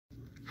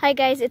Hi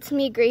guys, it's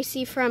me,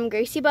 Gracie from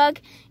GracieBug,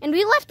 and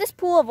we left this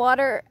pool of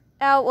water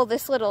out, well,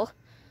 this little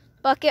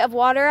bucket of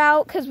water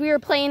out, because we were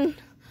playing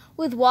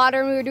with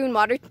water and we were doing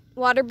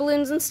water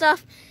balloons and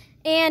stuff,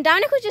 and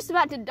Dominic was just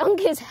about to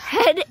dunk his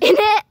head in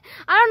it.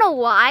 I don't know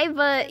why,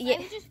 but yeah.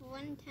 He just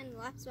ran 10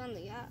 laps around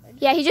the yard.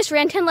 Yeah, he just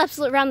ran 10 laps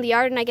around the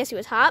yard, and I guess he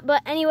was hot,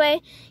 but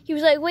anyway, he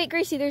was like, wait,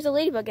 Gracie, there's a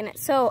ladybug in it.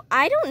 So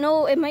I don't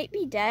know, it might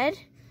be dead,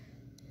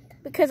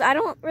 because I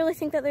don't really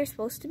think that they're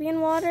supposed to be in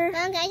water.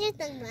 Mom, I just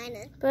dunked mine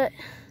in. But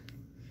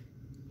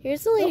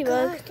here's the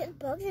ladybug. Oh, there's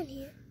bugs in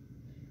here.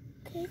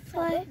 Okay,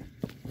 What?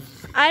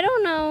 I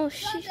don't know.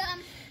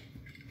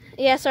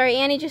 Yeah, sorry,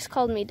 Annie just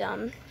called me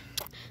dumb.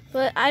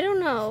 But I don't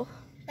know.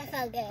 That's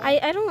okay.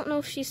 I don't know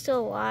if she's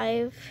still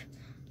alive.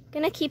 I'm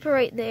gonna keep her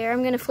right there.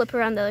 I'm gonna flip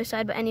her on the other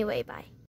side, but anyway, bye.